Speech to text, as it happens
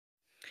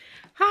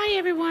Hi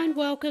everyone,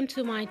 welcome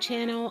to my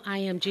channel. I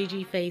am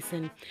Gigi Face,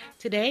 and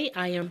today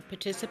I am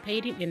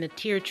participating in the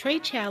tier tray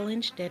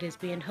challenge that is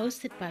being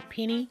hosted by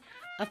Penny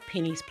of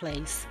Penny's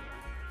Place.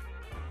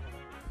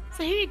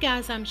 So here you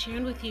guys, I'm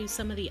sharing with you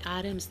some of the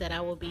items that I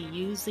will be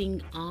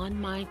using on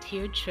my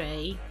tiered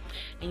tray.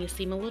 And you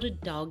see my little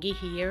doggy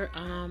here.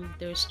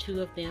 There's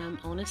two of them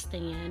on a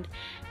stand,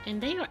 and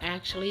they are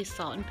actually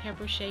salt and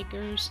pepper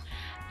shakers.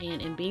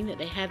 And being that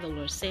they have the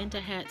little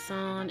Santa hats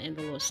on and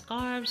the little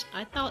scarves,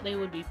 I thought they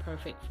would be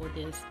perfect for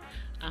this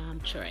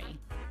tray.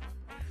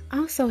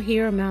 Also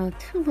here are my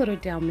two little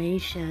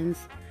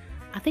Dalmatians.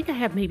 I think I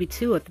have maybe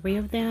two or three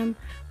of them,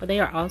 but they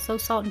are also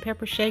salt and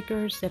pepper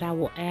shakers that I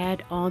will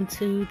add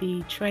onto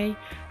the tray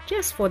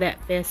just for that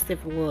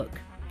festive look.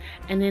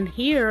 And then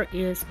here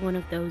is one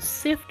of those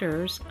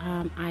sifters.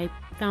 I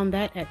found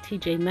that at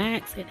TJ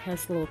Maxx. It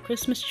has a little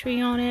Christmas tree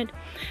on it.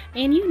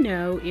 And you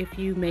know, if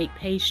you make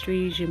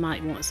pastries, you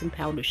might want some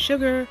powdered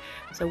sugar.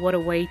 So what a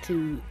way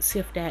to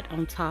sift that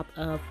on top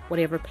of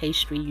whatever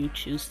pastry you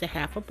choose to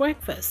have for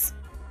breakfast.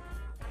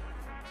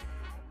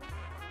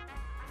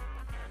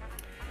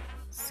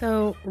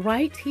 So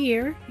right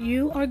here,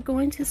 you are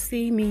going to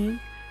see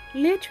me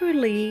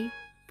literally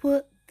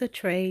put the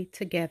tray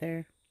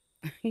together.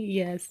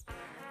 Yes,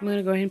 I'm going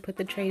to go ahead and put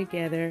the tray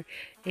together.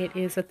 It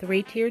is a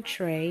three-tiered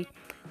tray,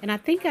 and I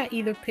think I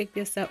either picked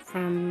this up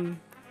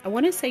from, I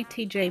want to say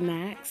TJ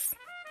Maxx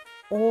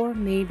or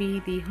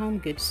maybe the home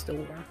goods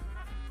store.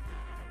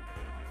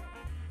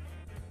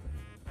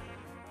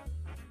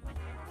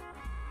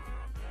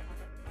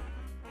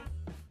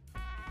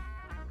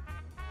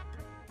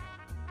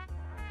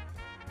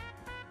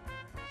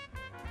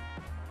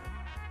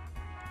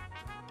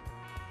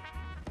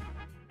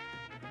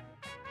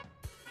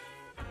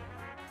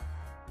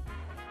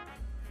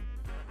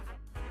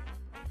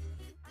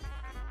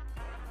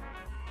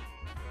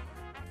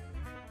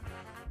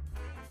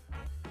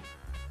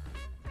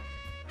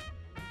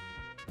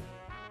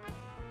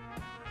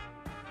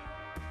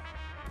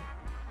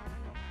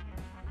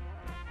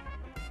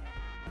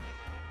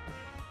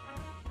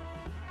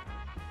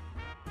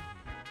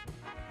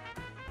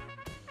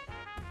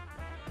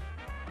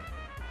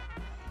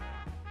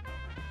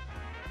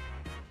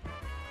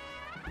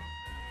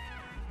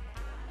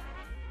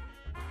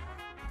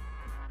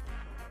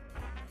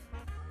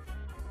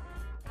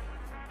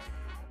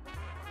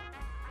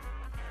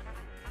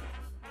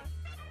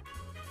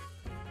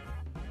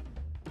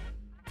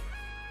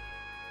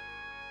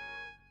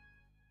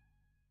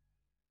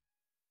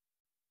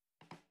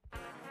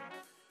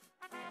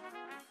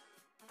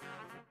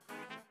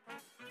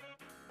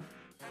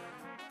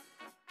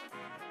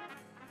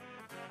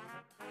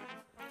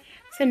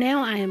 So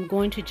now I am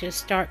going to just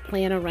start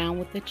playing around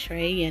with the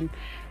tray and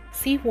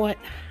see what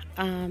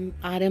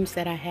items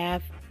that I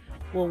have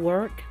will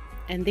work.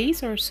 And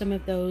these are some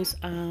of those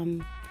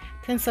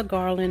tinsel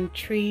garland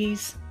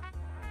trees.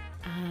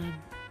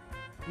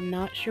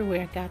 Not sure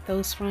where I got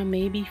those from.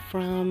 Maybe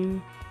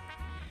from,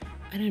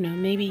 I don't know,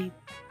 maybe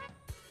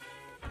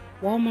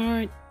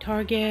Walmart,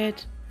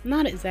 Target.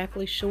 Not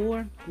exactly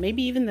sure.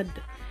 Maybe even the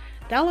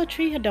Dollar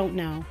Tree. I don't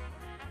know.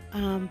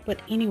 But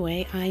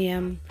anyway,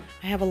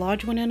 I have a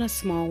large one and a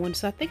small one,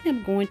 so I think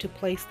I'm going to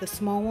place the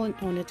small one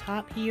on the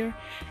top here,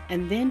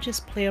 and then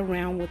just play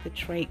around with the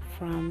tray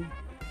from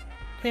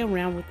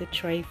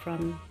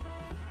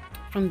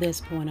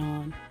this point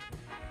on.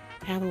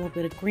 Have a little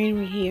bit of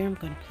greenery here. I'm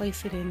going to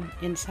place it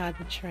inside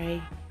the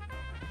tray.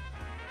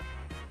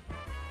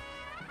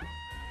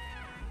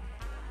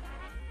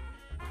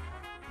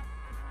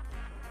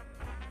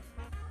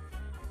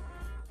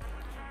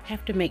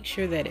 Have to make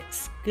sure that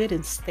it's good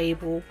and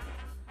stable,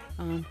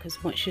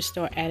 because once you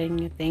start adding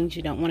your things,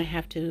 you don't want to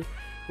have to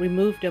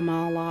remove them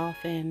all off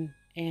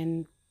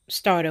and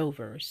start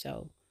over.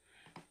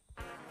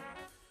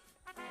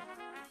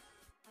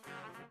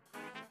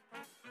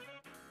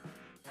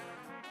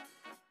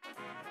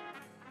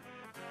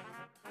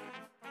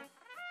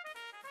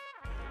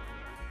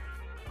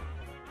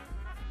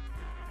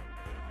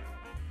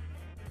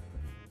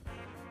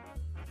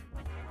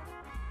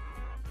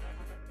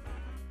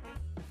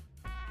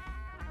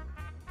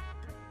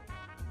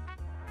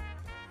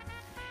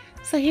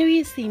 So here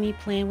you see me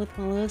playing with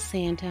my little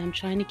Santa. I'm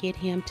trying to get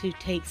him to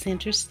take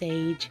center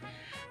stage.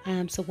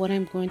 So what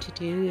I'm going to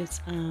do is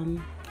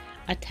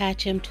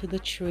attach him to the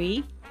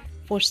tree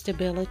for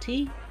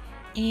stability,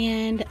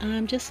 and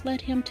just let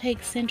him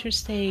take center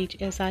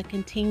stage as I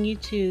continue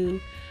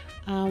to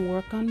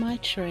work on my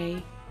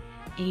tray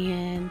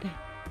and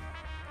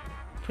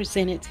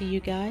present it to you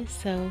guys.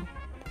 So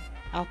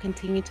I'll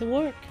continue to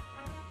work.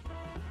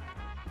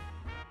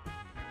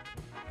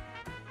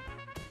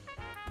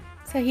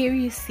 So here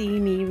you see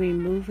me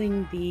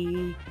removing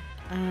the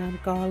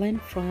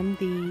garland from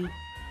the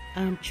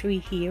tree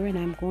here, and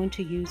I'm going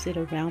to use it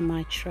around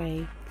my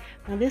tray.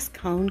 Now this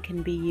cone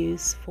can be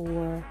used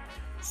for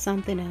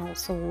something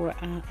else, or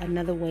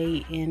another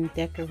way in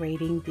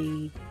decorating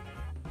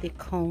the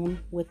cone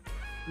with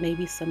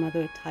maybe some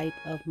other type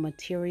of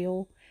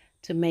material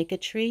to make a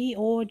tree,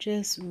 or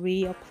just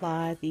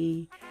reapply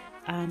the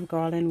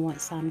garland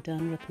once I'm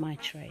done with my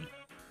tray.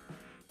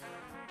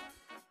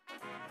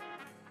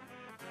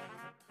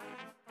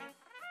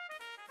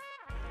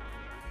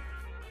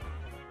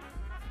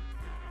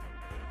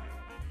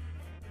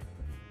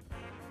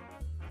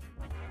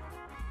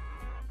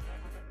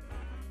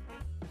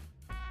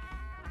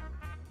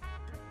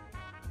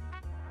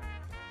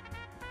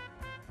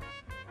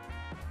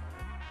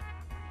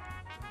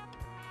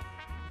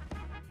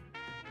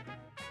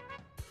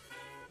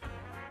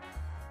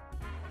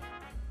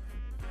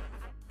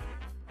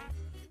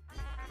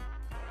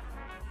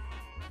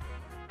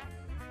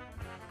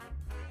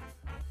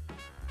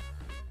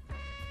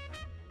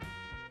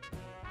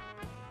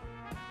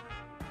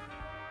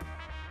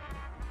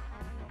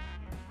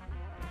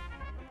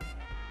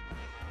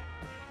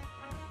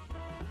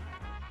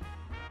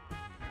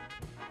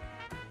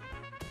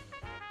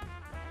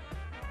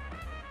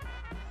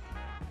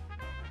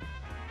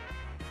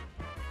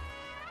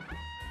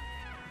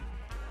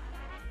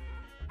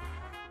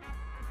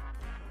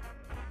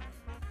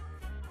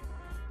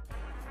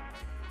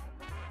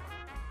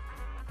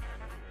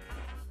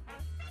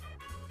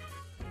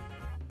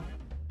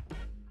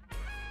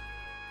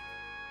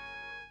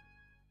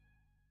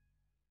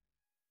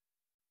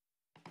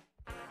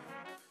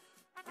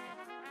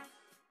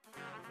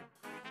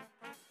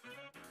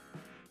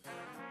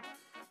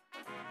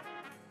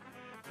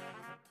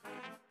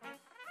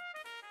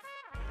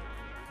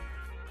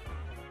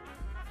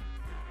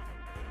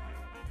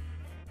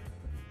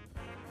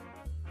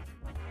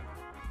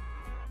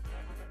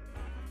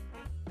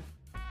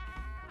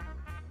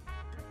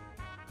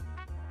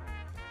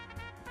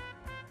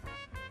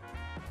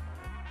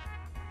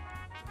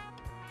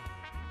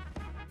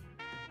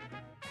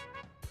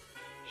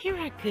 Here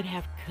I could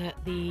have cut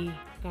the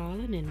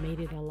garland and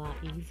made it a lot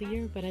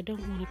easier, but I don't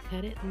want to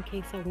cut it in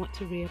case I want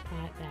to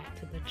reapply it back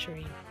to the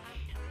tree.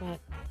 But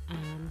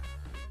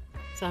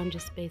so I'm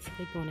just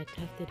basically going to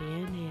tuft it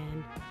in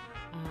and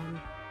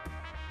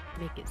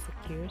make it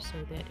secure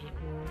so that it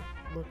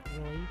will look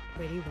really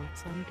pretty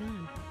once I'm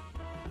done.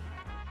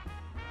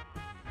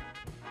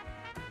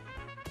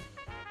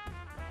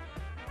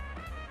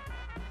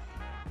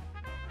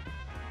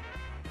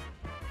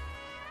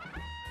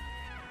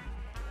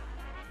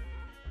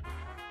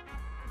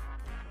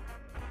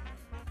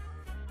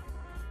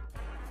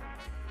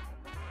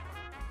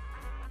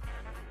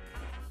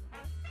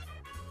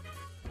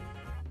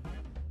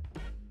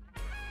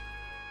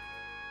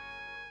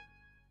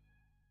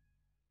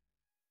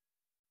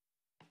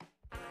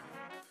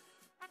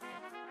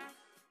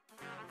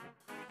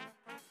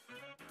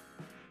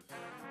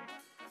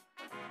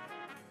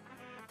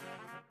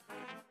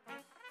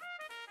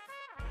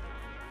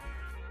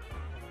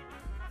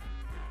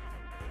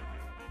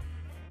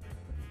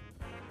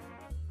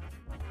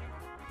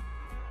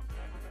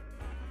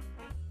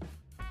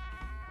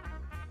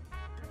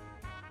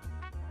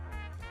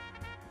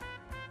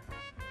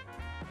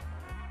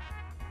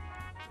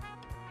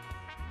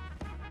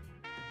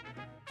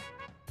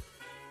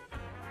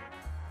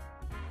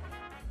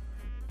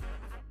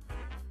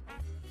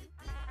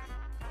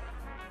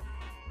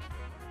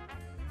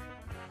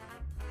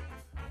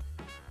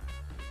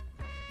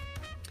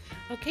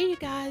 Okay, you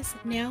guys,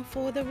 now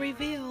for the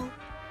reveal.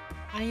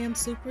 I am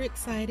super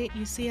excited.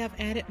 You see I've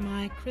added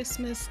my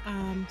Christmas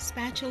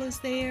spatulas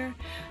there.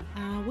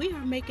 We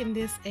are making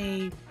this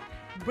a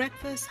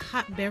breakfast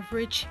hot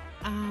beverage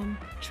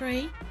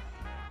tray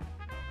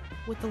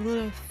with a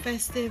little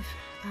festive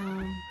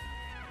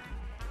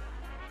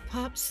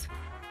pups.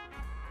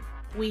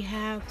 We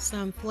have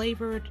some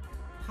flavored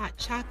hot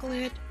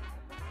chocolate.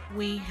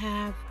 We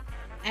have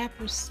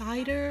apple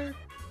cider.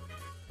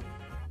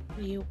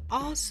 We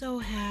also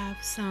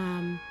have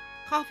some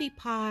coffee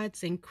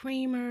pods and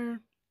creamer,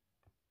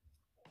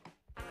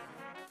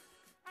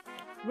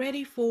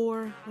 ready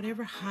for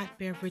whatever hot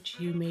beverage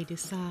you may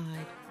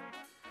decide.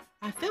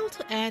 I failed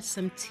to add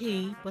some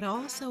tea, but I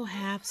also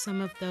have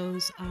some of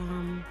those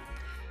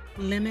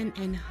lemon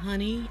and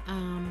honey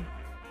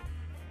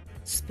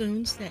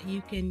spoons that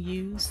you can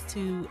use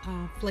to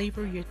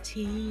flavor your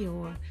tea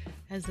or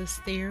as a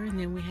stir, and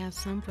then we have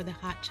some for the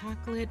hot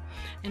chocolate,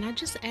 and I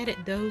just added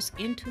those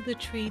into the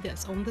tree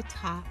that's on the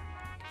top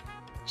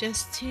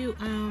just to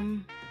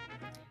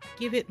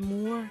give it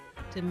more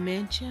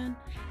dimension.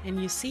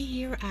 And you see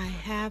here I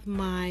have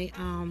my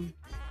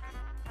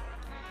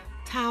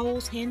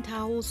towels, hand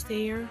towels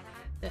there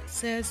that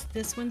says,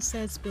 this one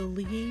says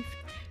believe,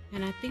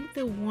 and I think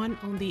the one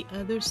on the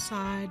other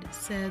side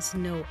says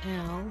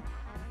Noel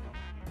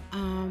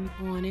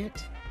on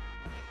it.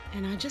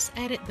 And I just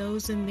added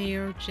those in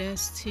there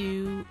just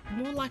to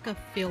more like a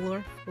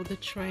filler for the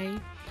tray.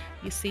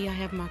 You see I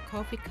have my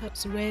coffee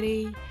cups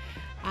ready.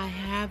 I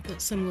have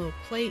some little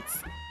plates,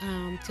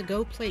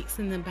 to-go plates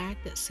in the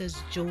back that says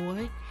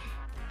joy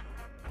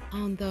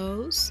on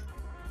those.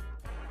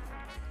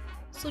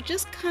 So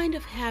just kind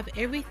of have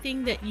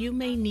everything that you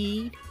may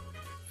need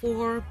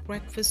for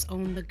breakfast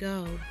on the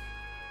go.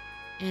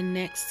 And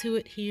next to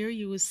it here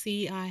you will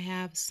see I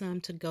have some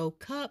to-go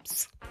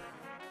cups,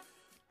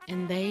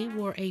 and they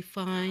were a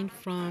find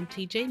from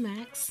TJ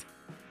Maxx.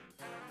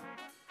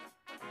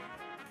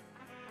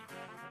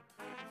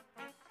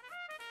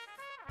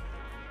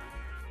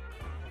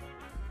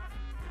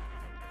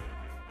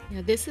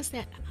 Now this is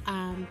that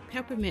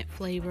peppermint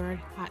flavored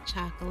hot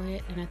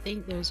chocolate, and I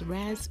think there's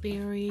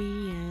raspberry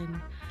and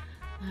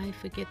I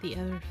forget the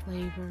other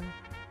flavor.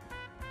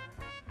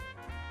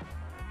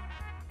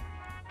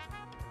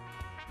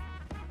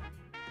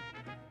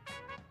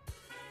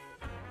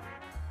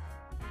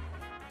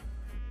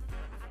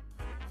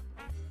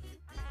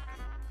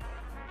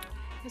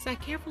 As I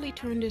carefully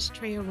turn this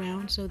tray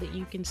around so that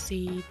you can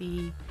see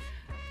the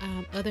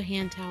other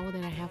hand towel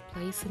that I have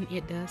placed, and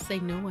it does say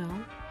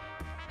Noel,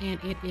 and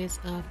it is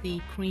of the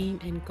cream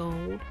and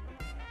gold.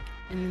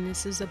 And then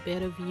this is a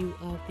better view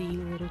of the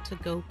little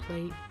to-go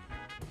plate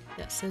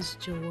that says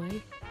Joy.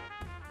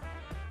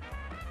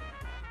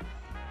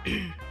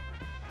 And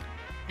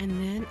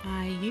then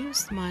I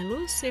used my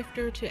little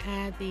sifter to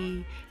add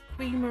the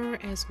creamer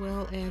as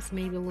well as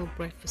maybe a little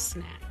breakfast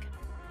snack.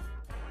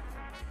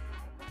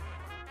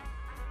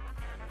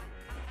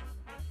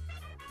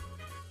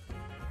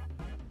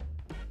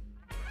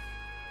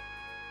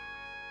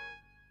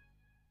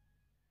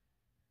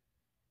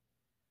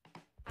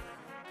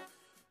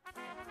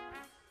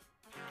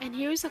 And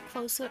here's a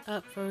closer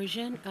up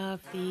version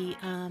of the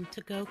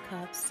to-go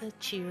cups, the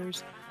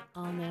cheers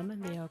on them,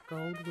 and they are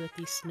gold with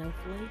these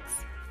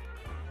snowflakes.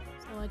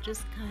 So I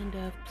just kind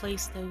of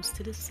placed those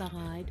to the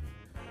side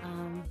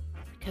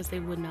because they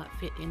would not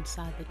fit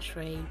inside the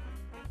tray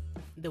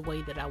the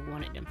way that I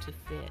wanted them to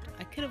fit.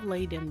 I could have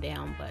laid them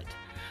down, but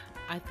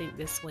I think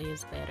this way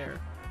is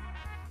better.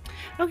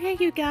 Okay,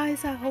 you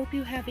guys, I hope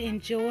you have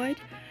enjoyed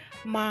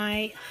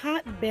my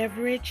hot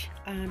beverage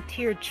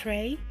tiered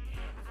tray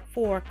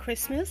for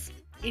Christmas.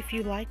 If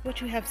you like what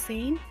you have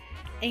seen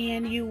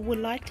and you would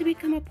like to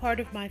become a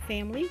part of my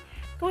family,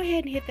 go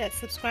ahead and hit that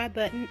subscribe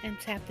button and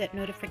tap that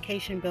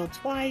notification bell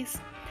twice.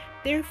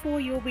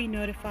 Therefore, you'll be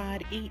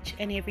notified each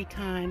and every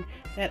time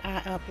that I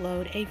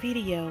upload a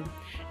video.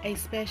 A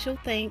special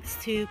thanks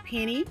to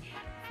Penny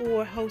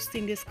for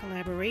hosting this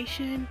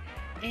collaboration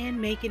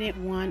and making it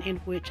one in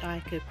which I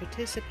could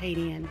participate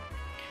in.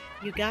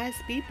 You guys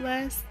be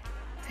blessed,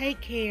 take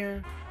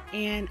care,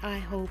 and I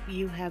hope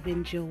you have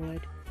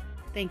enjoyed.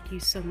 Thank you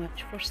so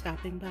much for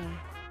stopping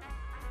by.